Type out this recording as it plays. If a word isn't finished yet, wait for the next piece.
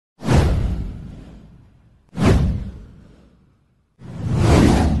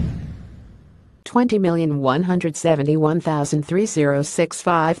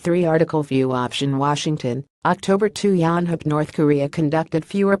20,171,30653 Article View Option Washington, October 2 Yonhap North Korea conducted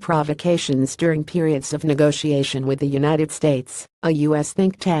fewer provocations during periods of negotiation with the United States, a U.S.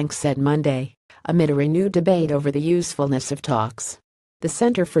 think tank said Monday, amid a renewed debate over the usefulness of talks. The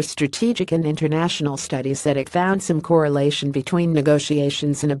Center for Strategic and International Studies said it found some correlation between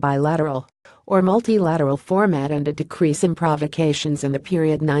negotiations in a bilateral or multilateral format and a decrease in provocations in the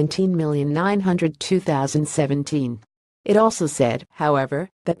period 19,900-2017. It also said, however,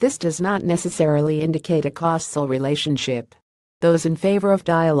 that this does not necessarily indicate a causal relationship. Those in favor of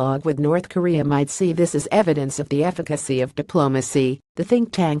dialogue with North Korea might see this as evidence of the efficacy of diplomacy, the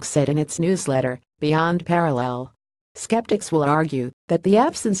think tank said in its newsletter, Beyond Parallel. Skeptics will argue that the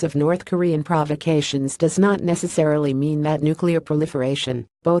absence of North Korean provocations does not necessarily mean that nuclear proliferation,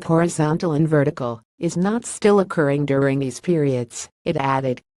 both horizontal and vertical, is not still occurring during these periods, it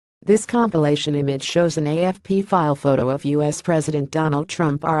added. This compilation image shows an AFP file photo of U.S. President Donald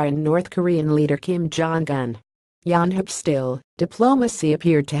Trump and North Korean leader Kim Jong-un. Yonhap still, diplomacy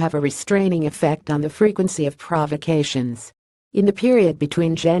appeared to have a restraining effect on the frequency of provocations. In the period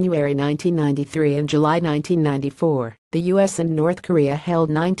between January 1993 and July 1994, the U.S. and North Korea held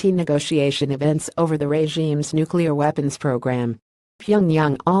 19 negotiation events over the regime's nuclear weapons program.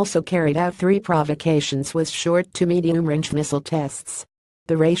 Pyongyang also carried out 3 provocations with short to medium-range missile tests.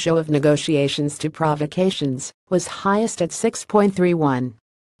 The ratio of negotiations to provocations was highest at 6.31.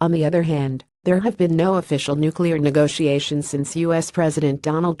 On the other hand, there have been no official nuclear negotiations since U.S. President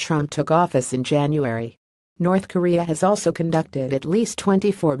Donald Trump took office in January. North Korea has also conducted at least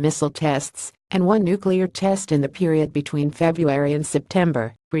 24 missile tests and 1 nuclear test in the period between February and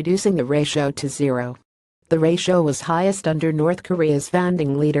September, reducing the ratio to 0. The ratio was highest under North Korea's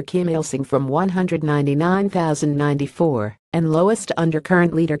founding leader Kim Il-sung from 199,094 and lowest under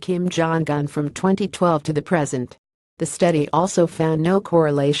current leader Kim Jong-un from 2012 to the present. The study also found no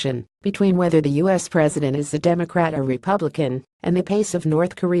correlation between whether the U.S. president is a Democrat or Republican and the pace of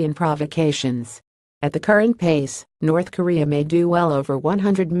North Korean provocations. At the current pace, North Korea may do well over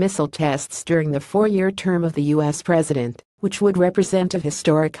 100 missile tests during the 4-year term of the U.S. president, which would represent a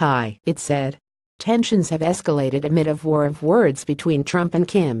historic high, it said. Tensions have escalated amid a war of words between Trump and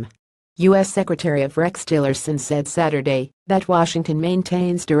Kim. U.S. Secretary of Rex Tillerson said Saturday that Washington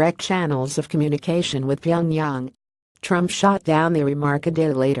maintains direct channels of communication with Pyongyang. Trump shot down the remark a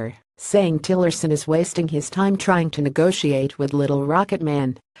day later, saying Tillerson is wasting his time trying to negotiate with Little Rocket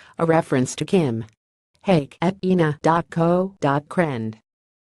Man, a reference to Kim. Hake at ina.co.kren